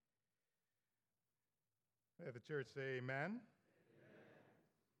Let the church say amen.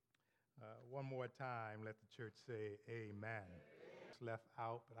 One more time, let the church say amen. It's left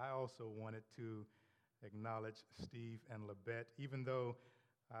out, but I also wanted to acknowledge Steve and Labette. Even though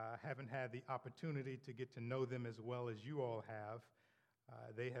I haven't had the opportunity to get to know them as well as you all have,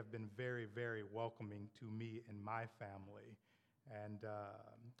 they have been very, very welcoming to me and my family. And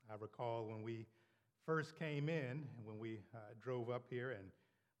I recall when we first came in, and when we drove up here and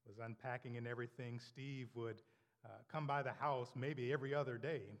was unpacking and everything, Steve would come by the house maybe every other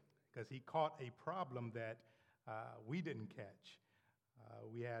day because he caught a problem that we didn't catch.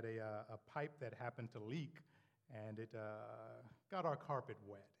 We had a pipe that happened to leak, and it got our carpet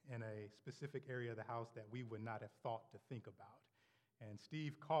wet in a specific area of the house that we would not have thought to think about. And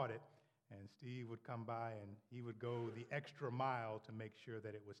Steve caught it, and Steve would come by, and he would go the extra mile to make sure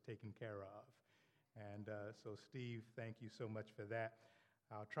that it was taken care of. And so, Steve, thank you so much for that.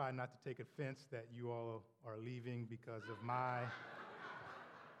 I'll try not to take offense that you all are leaving because of my...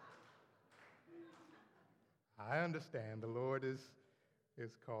 I understand. The Lord is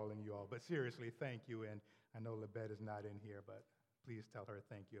calling you all. But seriously, thank you. And I know Labette is not in here, but please tell her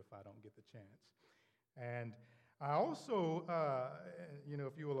thank you if I don't get the chance. And I also,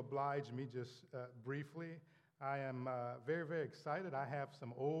 if you will oblige me just briefly, I am very, very excited. I have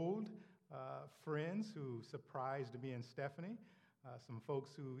some old friends who surprised me and Stephanie, some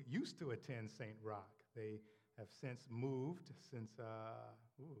folks who used to attend St. Rock. They have since moved since a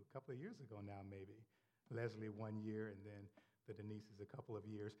couple of years ago now, maybe. Leslie 1 year, and then the Denises a couple of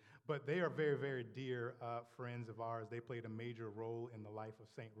years. But they are very, very dear friends of ours. They played a major role in the life of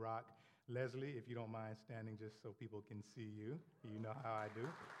St. Rock. Leslie, if you don't mind standing just so people can see you, you know how I do.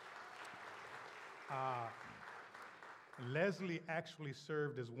 Leslie actually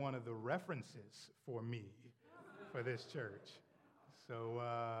served as one of the references for me for this church. So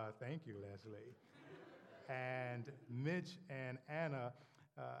thank you, Leslie. And Mitch and Anna,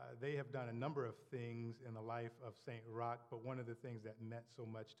 they have done a number of things in the life of St. Rock, but one of the things that meant so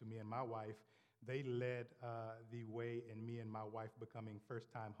much to me and my wife, they led the way in me and my wife becoming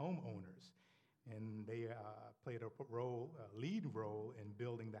first-time homeowners. And they played a lead role in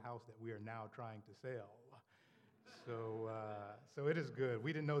building the house that we are now trying to sell. So it is good.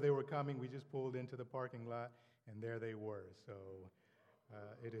 We didn't know they were coming. We just pulled into the parking lot, and there they were. So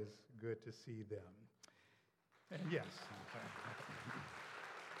it is good to see them. And yes.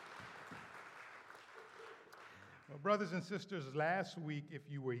 Well, brothers and sisters, last week, if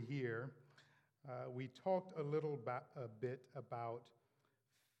you were here, we talked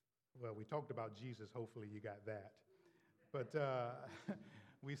we talked about Jesus. Hopefully you got that. But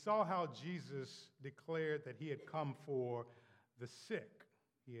we saw how Jesus declared that he had come for the sick.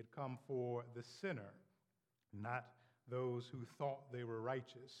 He had come for the sinner, not those who thought they were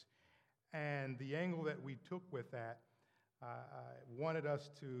righteous. And the angle that we took with that, I wanted us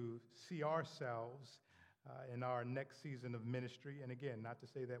to see ourselves in our next season of ministry. And again, not to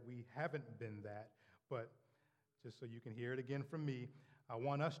say that we haven't been that, but just so you can hear it again from me, I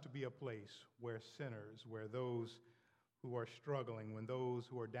want us to be a place where sinners, where those who are struggling, when those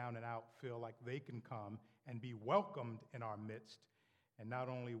who are down and out feel like they can come and be welcomed in our midst, and not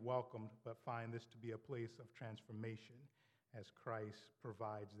only welcomed, but find this to be a place of transformation as Christ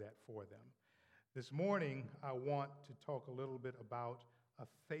provides that for them. This morning, I want to talk a little bit about a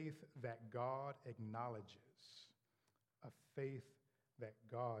faith that God acknowledges. A faith that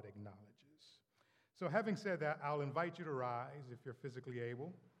God acknowledges. So having said that, I'll invite you to rise if you're physically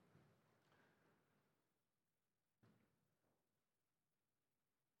able.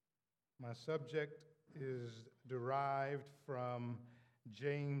 My subject is derived from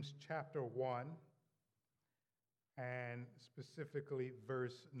James chapter 1, and specifically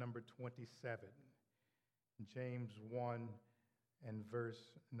verse number 27. James 1 and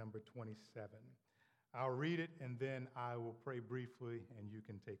verse number 27. I'll read it, and then I will pray briefly, and you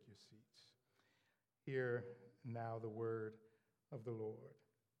can take your seats. Hear now the word of the Lord.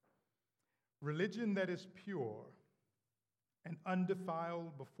 Religion that is pure and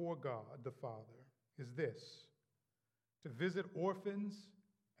undefiled before God the Father is this: to visit orphans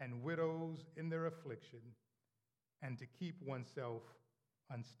and widows in their affliction, and to keep oneself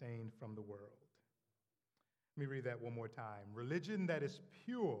unstained from the world. Let me read that one more time. Religion that is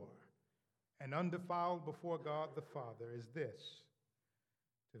pure and undefiled before God the Father is this: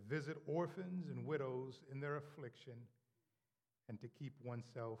 to visit orphans and widows in their affliction, and to keep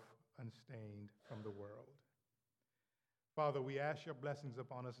oneself unstained from the world. Father, we ask your blessings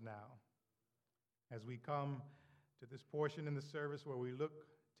upon us now as we come to this portion in the service where we look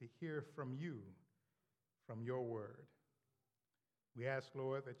to hear from you, from your word. We ask,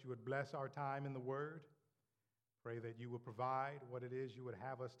 Lord, that you would bless our time in the word, Pray that you will provide what it is you would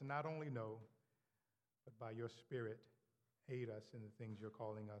have us to not only know, but by your Spirit, aid us in the things you're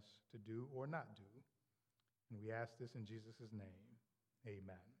calling us to do or not do. And we ask this in Jesus' name.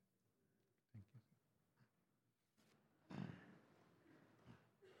 Amen. Thank you.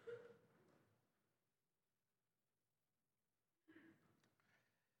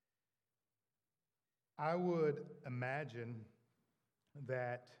 I would imagine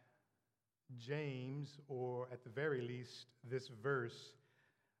that James, or at the very least, this verse,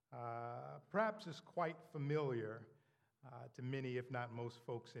 perhaps is quite familiar to many, if not most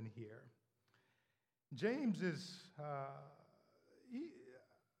folks in here. James is,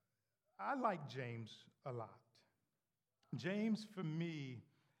 I like James a lot. James, for me,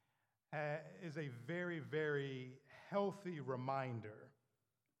 is a very, very healthy reminder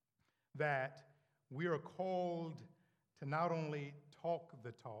that we are called to not only talk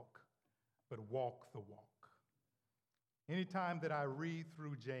the talk, but walk the walk. Anytime that I read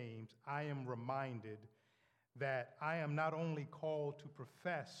through James, I am reminded that I am not only called to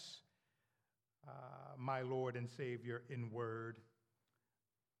profess my Lord and Savior in word,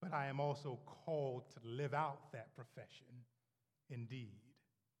 but I am also called to live out that profession in deed.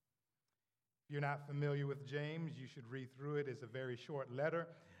 If you're not familiar with James, you should read through it. It's a very short letter.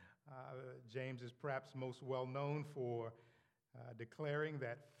 James is perhaps most well known for declaring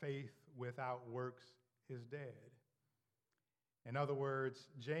that faith without works is dead. In other words,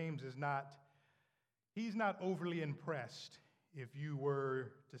 James is he's not overly impressed if you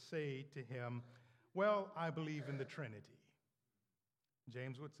were to say to him, well, I believe in the Trinity.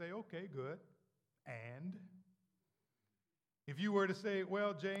 James would say, okay, good. And if you were to say,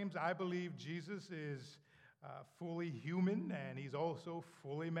 well, James, I believe Jesus is fully human and he's also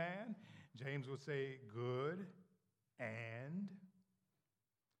fully man, James would say, good. And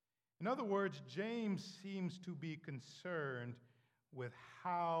in other words, James seems to be concerned with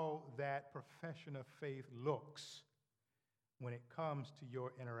how that profession of faith looks when it comes to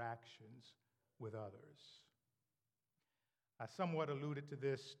your interactions with others. I somewhat alluded to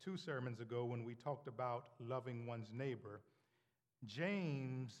this 2 sermons ago when we talked about loving one's neighbor.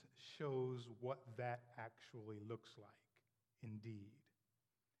 James shows what that actually looks like, indeed.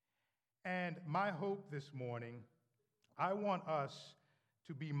 And my hope this morning, I want us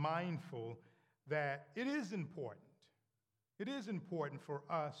to be mindful that it is important. It is important for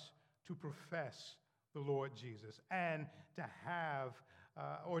us to profess the Lord Jesus and to have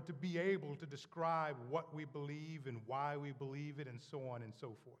or to be able to describe what we believe and why we believe it and so on and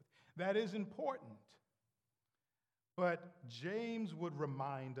so forth. That is important. But James would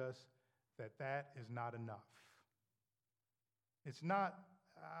remind us that that is not enough. It's not,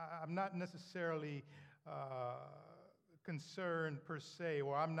 I'm not necessarily concerned per se,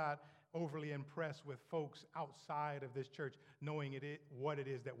 or I'm not overly impressed with folks outside of this church knowing what it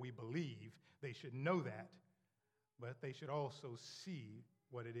is that we believe. They should know that, but they should also see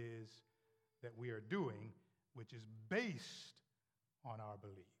what it is that we are doing, which is based on our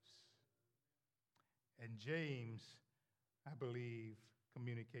beliefs. And James, I believe,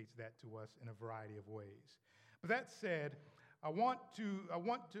 communicates that to us in a variety of ways. But that said, I want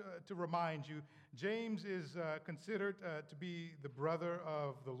to remind you, James is considered to be the brother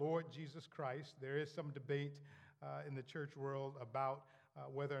of the Lord Jesus Christ. There is some debate in the church world about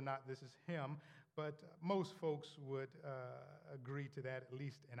whether or not this is him, but most folks would agree to that, at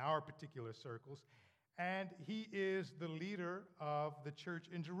least in our particular circles. And he is the leader of the church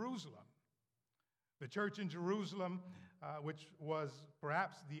in Jerusalem. The church in Jerusalem, which was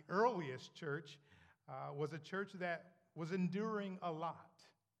perhaps the earliest church, was a church that was enduring a lot.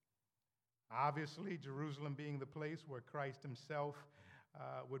 Obviously, Jerusalem being the place where Christ himself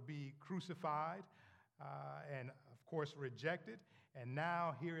would be crucified and, of course, rejected. And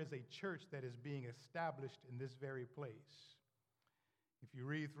now here is a church that is being established in this very place. If you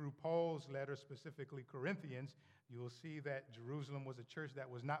read through Paul's letter, specifically Corinthians, you will see that Jerusalem was a church that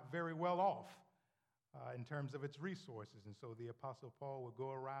was not very well off in terms of its resources. And so the Apostle Paul would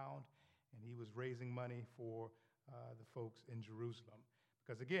go around and he was raising money for the folks in Jerusalem.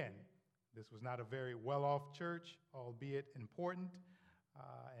 Because again, this was not a very well-off church, albeit important,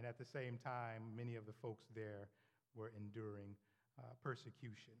 and at the same time, many of the folks there were enduring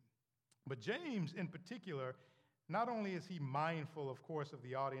persecution. But James, in particular, not only is he mindful, of course, of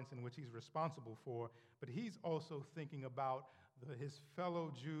the audience in which he's responsible for, but he's also thinking about his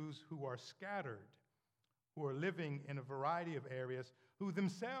fellow Jews who are scattered, who are living in a variety of areas, who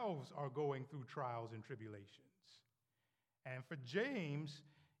themselves are going through trials and tribulations. And for James,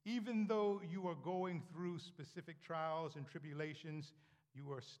 even though you are going through specific trials and tribulations,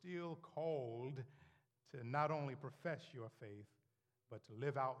 you are still called to not only profess your faith, but to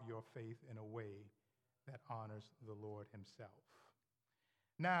live out your faith in a way that honors the Lord himself.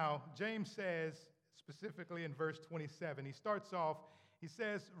 Now, James says, specifically in verse 27, he starts off, he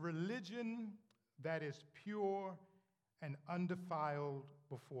says, religion that is pure and undefiled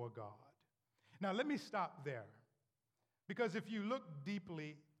before God. Now, let me stop there, because if you look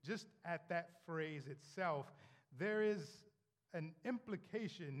deeply just at that phrase itself, there is an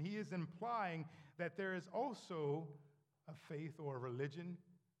implication. He is implying that there is also a faith or a religion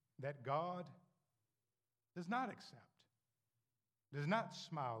that God does not accept, does not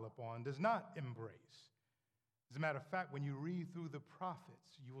smile upon, does not embrace. As a matter of fact, when you read through the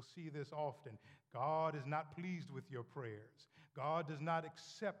prophets, you will see this often. God is not pleased with your prayers. God does not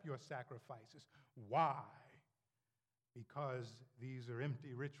accept your sacrifices. Why? Because these are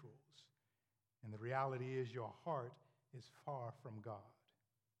empty rituals. And the reality is your heart is far from God.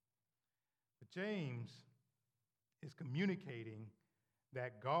 But James is communicating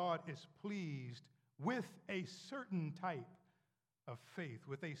that God is pleased with a certain type of faith,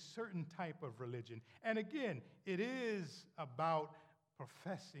 with a certain type of religion. And again, it is about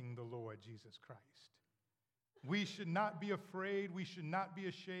professing the Lord Jesus Christ. We should not be afraid, we should not be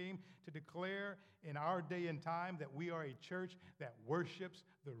ashamed to declare in our day and time that we are a church that worships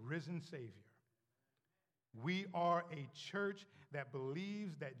the risen Savior. We are a church that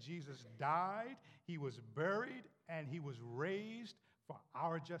believes that Jesus died, he was buried, and he was raised for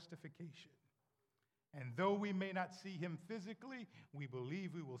our justification. And though we may not see him physically, we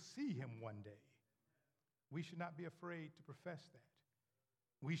believe we will see him one day. We should not be afraid to profess that.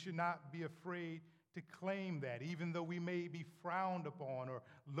 We should not be afraid to claim that, even though we may be frowned upon or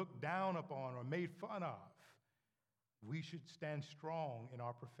looked down upon or made fun of. We should stand strong in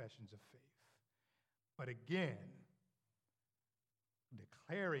our professions of faith. But again,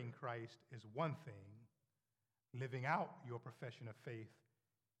 declaring Christ is one thing, living out your profession of faith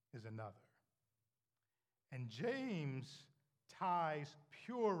is another. And James ties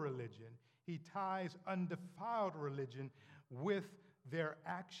pure religion, he ties undefiled religion with their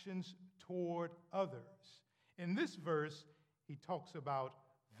actions toward others. In this verse, he talks about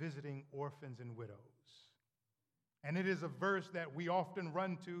visiting orphans and widows. And it is a verse that we often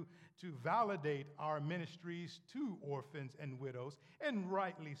run to validate our ministries to orphans and widows, and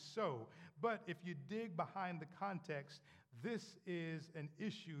rightly so. But if you dig behind the context, this is an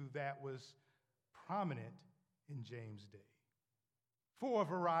issue that was prominent in James' day for a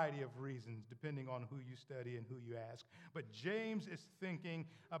variety of reasons, depending on who you study and who you ask. But James is thinking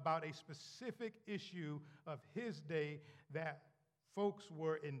about a specific issue of his day that folks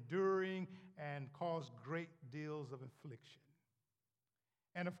were enduring and caused great deals of affliction.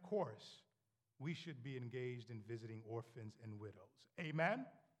 And of course, we should be engaged in visiting orphans and widows. Amen?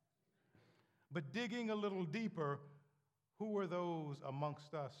 But digging a little deeper, who are those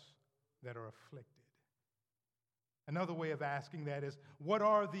amongst us that are afflicted? Another way of asking that is, what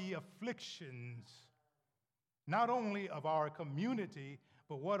are the afflictions, not only of our community,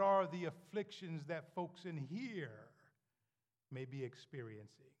 but what are the afflictions that folks in here may be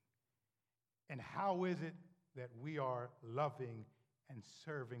experiencing? And how is it that we are loving and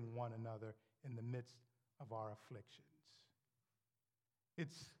serving one another in the midst of our afflictions?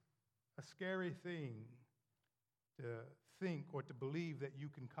 It's a scary thing to think or to believe that you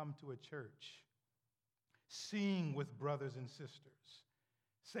can come to a church, sing with brothers and sisters,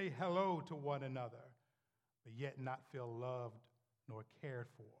 say hello to one another, but yet not feel loved nor cared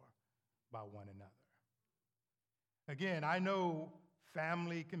for by one another. Again, I know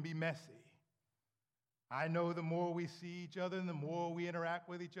family can be messy. I know the more we see each other and the more we interact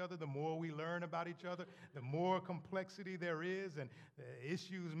with each other, the more we learn about each other, the more complexity there is, and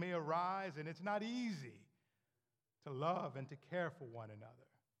issues may arise, and it's not easy to love and to care for one another.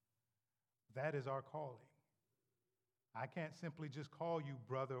 That is our calling. I can't simply just call you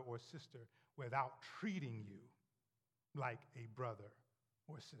brother or sister without treating you like a brother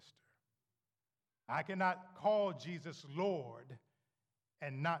or sister. I cannot call Jesus Lord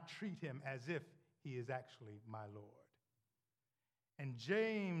and not treat him as if he is actually my Lord. And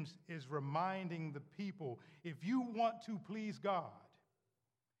James is reminding the people, if you want to please God,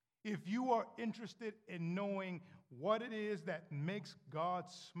 if you are interested in knowing what it is that makes God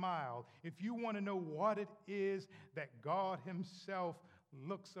smile, if you want to know what it is that God himself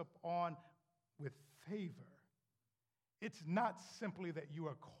looks upon with favor, it's not simply that you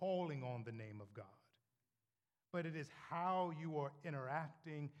are calling on the name of God, but it is how you are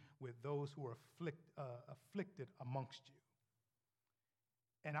interacting with those who are afflicted amongst you.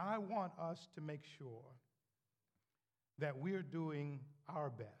 And I want us to make sure that we're doing our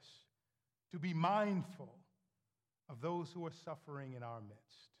best to be mindful of those who are suffering in our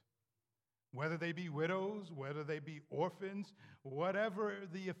midst. Whether they be widows, whether they be orphans, whatever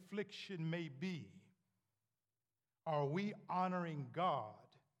the affliction may be, are we honoring God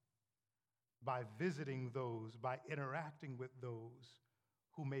by visiting those, by interacting with those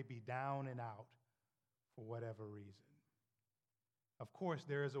who may be down and out for whatever reason? Of course,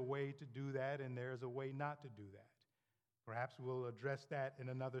 there is a way to do that, and there is a way not to do that. Perhaps we'll address that in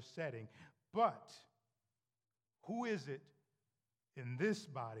another setting. But who is it in this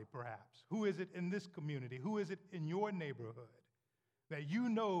body, perhaps? Who is it in this community? Who is it in your neighborhood that you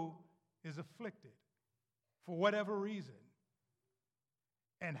know is afflicted for whatever reason?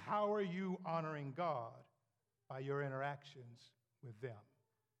 And how are you honoring God by your interactions with them?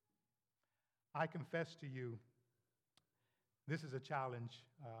 I confess to you, this is a challenge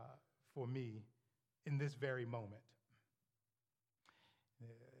for me in this very moment.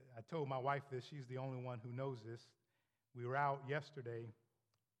 I told my wife this. She's the only one who knows this. We were out yesterday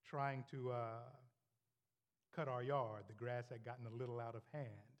trying to cut our yard. The grass had gotten a little out of hand.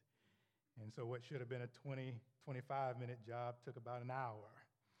 And so what should have been a 20, 25-minute job took about an hour.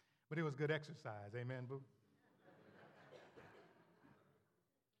 But it was good exercise. Amen, boo?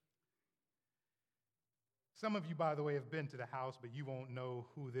 Some of you, by the way, have been to the house, but you won't know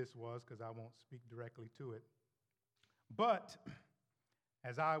who this was because I won't speak directly to it. But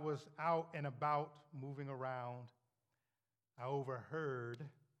as I was out and about moving around, I overheard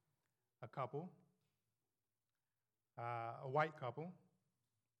a couple, a white couple.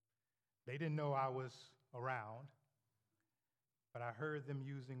 They didn't know I was around, but I heard them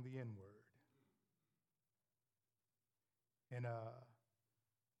using the N-word in a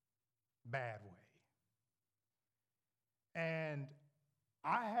bad way. And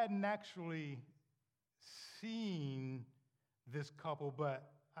I hadn't actually seen this couple,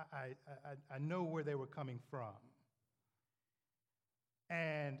 but I know where they were coming from.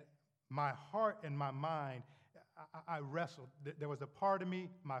 And my heart and my mind, I wrestled. There was a part of me,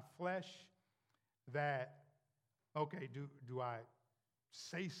 my flesh, that, okay, do I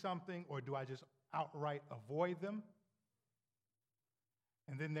say something or do I just outright avoid them?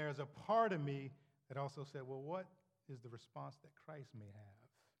 And then there's a part of me that also said, well, what is the response that Christ may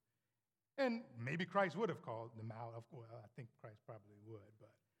have? And maybe Christ would have called them out. Of course, I think Christ probably would.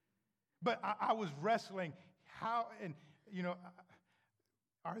 But I was wrestling how, and,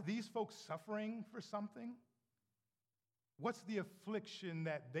 are these folks suffering for something? What's the affliction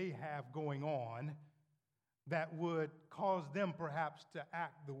that they have going on that would cause them perhaps to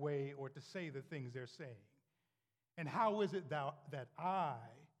act the way or to say the things they're saying? And how is it that I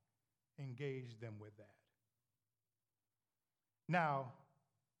engage them with that? Now,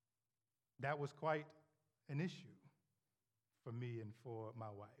 that was quite an issue for me and for my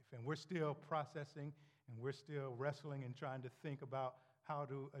wife. And we're still processing and we're still wrestling and trying to think about how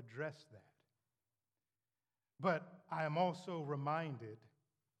to address that. But I am also reminded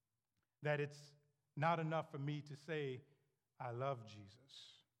that it's not enough for me to say, I love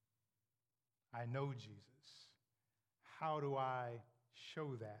Jesus. I know Jesus. How do I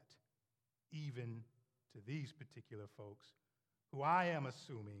show that even to these particular folks who I am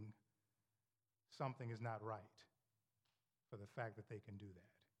assuming something is not right for the fact that they can do that?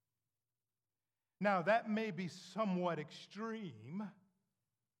 Now, that may be somewhat extreme,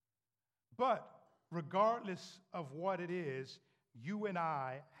 but regardless of what it is, you and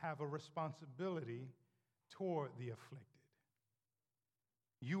I have a responsibility toward the afflicted.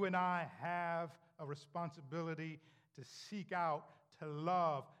 You and I have a responsibility to seek out, to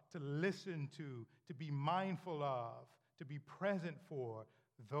love, to listen to be mindful of, to be present for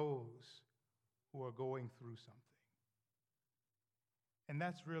those who are going through something. And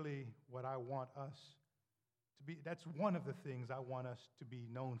that's really what I want us to be. That's one of the things I want us to be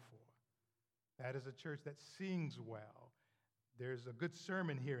known for. That is a church that sings well. There's a good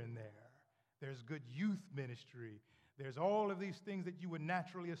sermon here and there. There's good youth ministry. There's all of these things that you would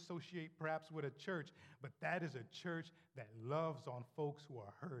naturally associate perhaps with a church, but that is a church that loves on folks who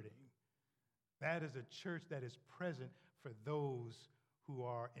are hurting. That is a church that is present for those who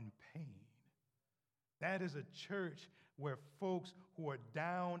are in pain. That is a church where folks who are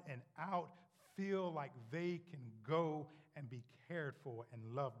down and out feel like they can go and be cared for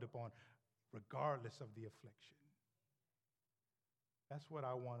and loved upon, regardless of the affliction. That's what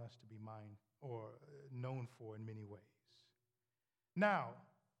I want us to be known for in many ways. Now,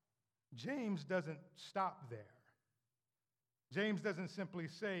 James doesn't stop there. James doesn't simply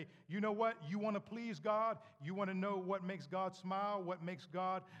say, you know what, you want to please God? You want to know what makes God smile, what makes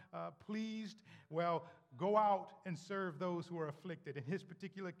God pleased? Well, go out and serve those who are afflicted. In his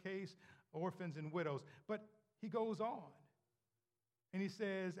particular case, orphans and widows. But he goes on, and he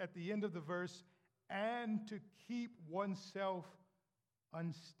says at the end of the verse, and to keep oneself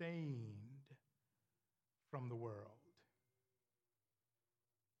unstained from the world.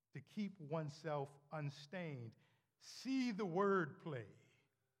 To keep oneself unstained. See the word play.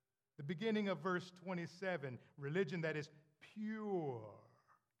 The beginning of verse 27, religion that is pure,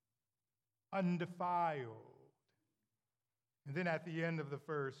 undefiled. And then at the end of the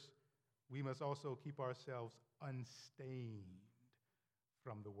verse, we must also keep ourselves unstained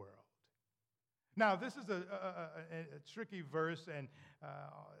from the world. Now, this is a tricky verse, and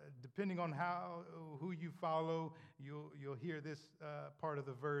depending on who you follow, you'll hear this part of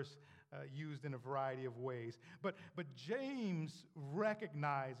the verse used in a variety of ways. But James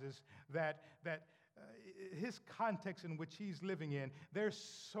recognizes that his context in which he's living in, there's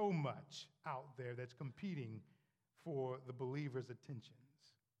so much out there that's competing for the believer's attentions.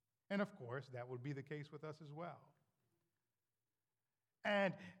 And of course, that would be the case with us as well.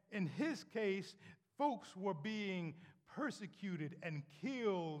 And in his case, folks were being persecuted and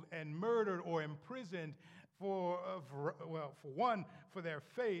killed and murdered or imprisoned for their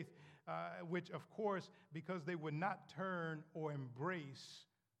faith, which, of course, because they would not turn or embrace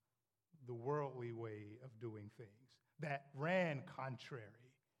the worldly way of doing things that ran contrary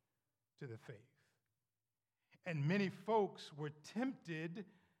to the faith. And many folks were tempted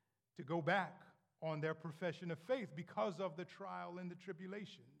to go back on their profession of faith because of the trial and the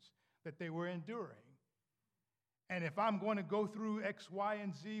tribulations that they were enduring. And if I'm going to go through X, Y,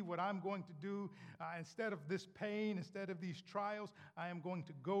 and Z, what I'm going to do, instead of this pain, instead of these trials, I am going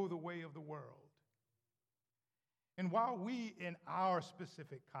to go the way of the world. And while we, in our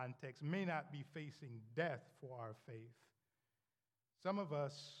specific context, may not be facing death for our faith, some of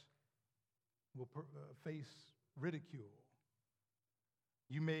us will face ridicule.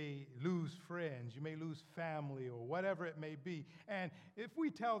 You may lose friends, you may lose family, or whatever it may be. And if we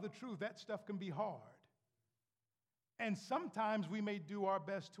tell the truth, that stuff can be hard. And sometimes we may do our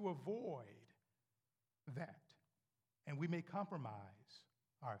best to avoid that. And we may compromise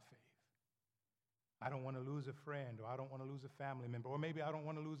our faith. I don't want to lose a friend, or I don't want to lose a family member, or maybe I don't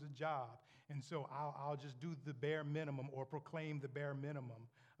want to lose a job. And so I'll just do the bare minimum or proclaim the bare minimum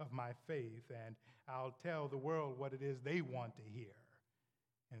of my faith, and I'll tell the world what it is they want to hear.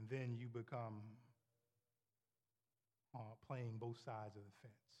 And then you become playing both sides of the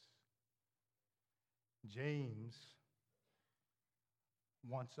fence. James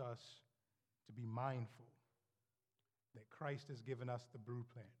wants us to be mindful that Christ has given us the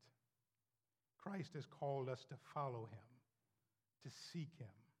blueprint. Christ has called us to follow him, to seek him,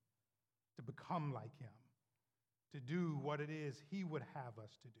 to become like him, to do what it is he would have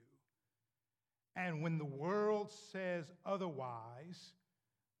us to do. And when the world says otherwise,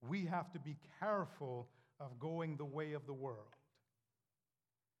 we have to be careful of going the way of the world.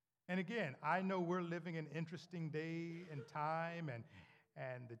 And again, I know we're living an interesting day and time,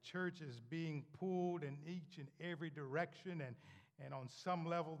 and the church is being pulled in each and every direction, and on some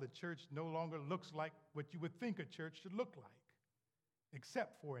level, the church no longer looks like what you would think a church should look like,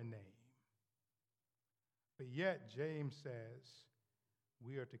 except for a name. But yet, James says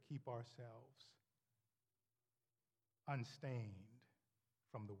we are to keep ourselves unstained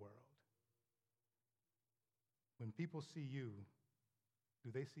from the world. When people see you,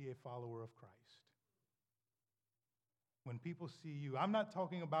 do they see a follower of Christ? When people see you, I'm not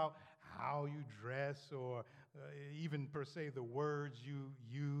talking about how you dress or even per se the words you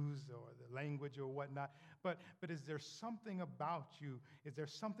use or the language or whatnot, but is there something about you, is there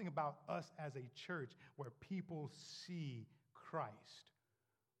something about us as a church where people see Christ?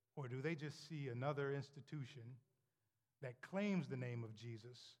 Or do they just see another institution that claims the name of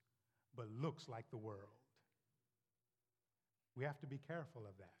Jesus but looks like the world? We have to be careful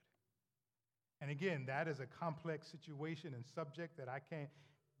of that. And again, that is a complex situation and subject that I can't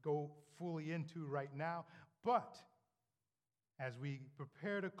go fully into right now. But as we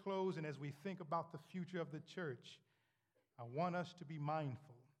prepare to close and as we think about the future of the church, I want us to be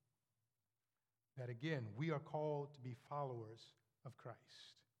mindful that, again, we are called to be followers of Christ.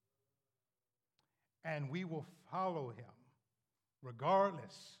 And we will follow him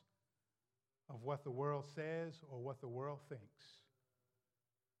regardless of what the world says or what the world thinks.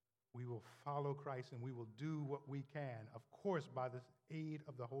 We will follow Christ, and we will do what we can, of course, by the aid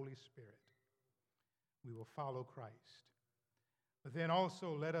of the Holy Spirit. We will follow Christ. But then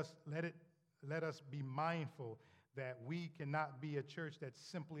also let us be mindful that we cannot be a church that's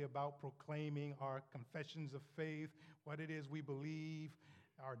simply about proclaiming our confessions of faith, what it is we believe,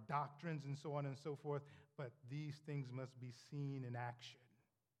 our doctrines, and so on and so forth, but these things must be seen in action,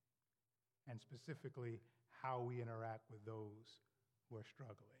 and specifically how we interact with those who are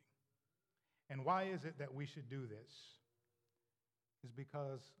struggling. And why is it that we should do this? It's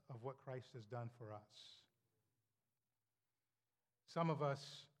because of what Christ has done for us. Some of us,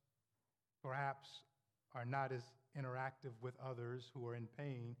 perhaps, are not as interactive with others who are in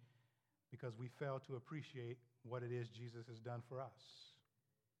pain because we fail to appreciate what it is Jesus has done for us.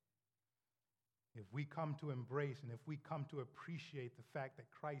 If we come to embrace and if we come to appreciate the fact that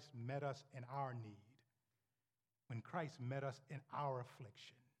Christ met us in our need, when Christ met us in our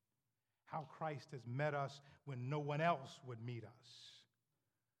affliction, how Christ has met us when no one else would meet us,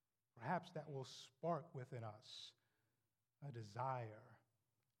 perhaps that will spark within us a desire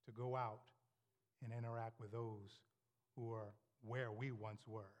to go out and interact with those who are where we once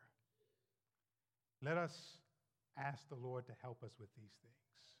were. Let us ask the Lord to help us with these things.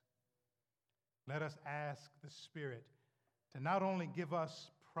 Let us ask the Spirit to not only give us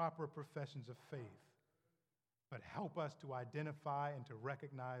proper professions of faith, but help us to identify and to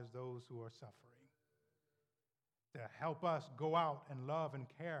recognize those who are suffering, to help us go out and love and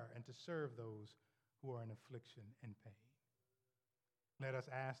care and to serve those who are in affliction and pain. Let us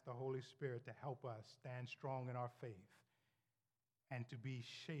ask the Holy Spirit to help us stand strong in our faith and to be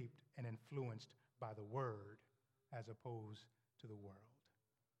shaped and influenced by the Word as opposed to the world.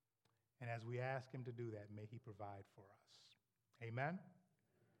 And as we ask Him to do that, may He provide for us. Amen?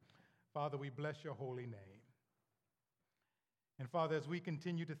 Father, we bless your holy name. And Father, as we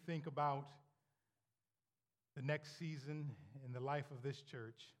continue to think about the next season in the life of this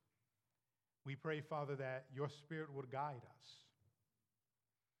church, we pray, Father, that your Spirit would guide us.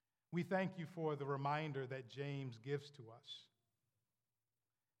 We thank you for the reminder that James gives to us.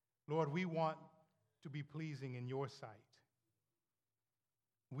 Lord, we want to be pleasing in your sight.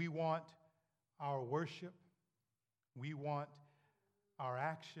 We want our worship, we want our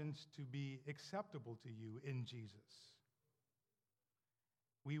actions to be acceptable to you in Jesus.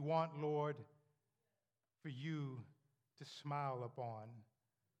 We want, Lord, for you to smile upon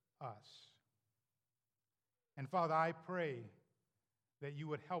us. And Father, I pray that you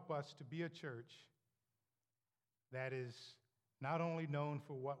would help us to be a church that is not only known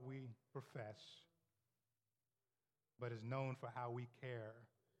for what we profess, but is known for how we care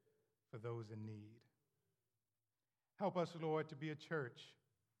for those in need. Help us, Lord, to be a church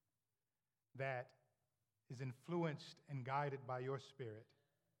that is influenced and guided by your Spirit.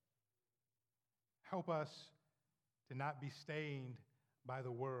 Help us to not be stained by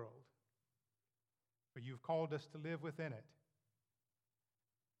the world, for you've called us to live within it.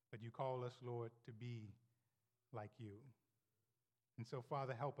 But you call us, Lord, to be like you. And so,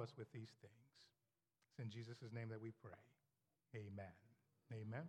 Father, help us with these things. It's in Jesus' name that we pray. Amen. Amen.